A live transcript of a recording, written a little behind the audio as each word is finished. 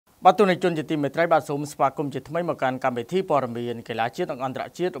បាទទូនជនជាទីមេត្រីបាទសូមស្វាគមន៍ជាថ្មីមកកាន់កម្មវិធីព័ត៌មានកីឡាជាតិនិងអន្តរ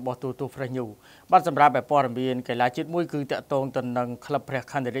ជាតិរបស់ទូទូ Fresh News បាទសម្រាប់ព័ត៌មានកីឡាជាតិមួយគឺតាក់ទងទៅនឹងក្លឹបព្រះ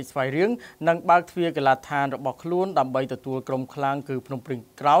ខ័នរាជស្វាយរៀងនិងបើកទ្វារកីឡាដ្ឋានរបស់ខ្លួនដើម្បីទទួលក្រុមខ្លាំងគឺភ្នំពេញ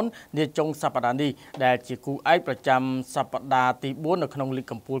ក្រោននាចុងសប្តាហ៍នេះដែលជាគូឯកប្រចាំសប្តាហ៍ទី4នៅក្នុងលីក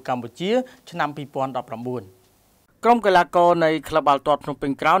កំពូលកម្ពុជាឆ្នាំ2019ក្រុមកីឡាករនៃក្លឹបបាល់ទាត់ភ្នំពេ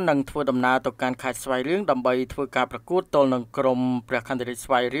ញក្រោននឹងធ្វើដំណើរទៅកាន់ខេត្តស្វាយរៀងដើម្បីធ្វើការប្រកួតទល់នឹងក្រុមព្រះខ័នរាជ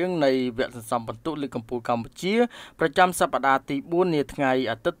ស្វាយរៀងនៃវគ្គសន្សំពិន្ទុលីកកំពូលកម្ពុជាប្រចាំសប្តាហ៍ទី4នាថ្ងៃ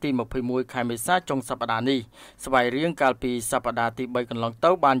អាទិត្យទី21ខែមេសាចុងសប្តាហ៍នេះស្វាយរៀងកាលពីសប្តាហ៍ទី3កន្លង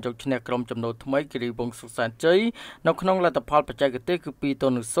ទៅបានយកឈ្នះក្រុមចំណូលថ្មីគិរីវង្សសុខសាន្តជ័យនៅក្នុងលទ្ធផលបច្ចេកទេសគឺ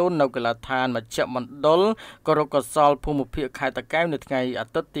2-0នៅកីឡដ្ឋានមជ្ឈមណ្ឌលគរុកោសលភូមិភាគខេត្តតាកែវនៅថ្ងៃអា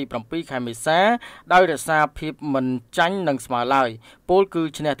ទិត្យទី7ខែមេសាដោយរក្សាភាពមិនចាញ់និងស្មើឡើយពលគឺ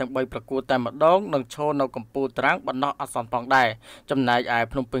ឈ្នះទាំង3ប្រកួតតែម្ដងនិងឈរនៅកំពូលតារាងបណ្ដោះអាសន្នផងដែរចំណែកឯ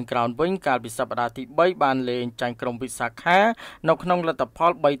ភ្នំពេញក្រោនវិញកាលពីសប្តាហ៍ទី3បានលេងចាញ់ក្រុមវិសាខានៅក្នុងលទ្ធផ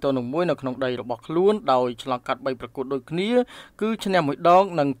ល3-1នៅក្នុងដីរបស់ខ្លួនដោយឆ្លងកាត់3ប្រកួតដូចគ្នាគឺឈ្នះ1ដង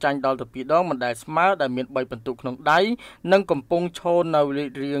និងចាញ់ដល់ទៅ2ដងមិនដែលស្មើដែលមាន3ពិន្ទុក្នុងដៃនិងកំពុងឈរនៅលេខ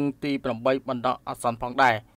រៀងទី8បណ្ដោះអាសន្នផងដែរ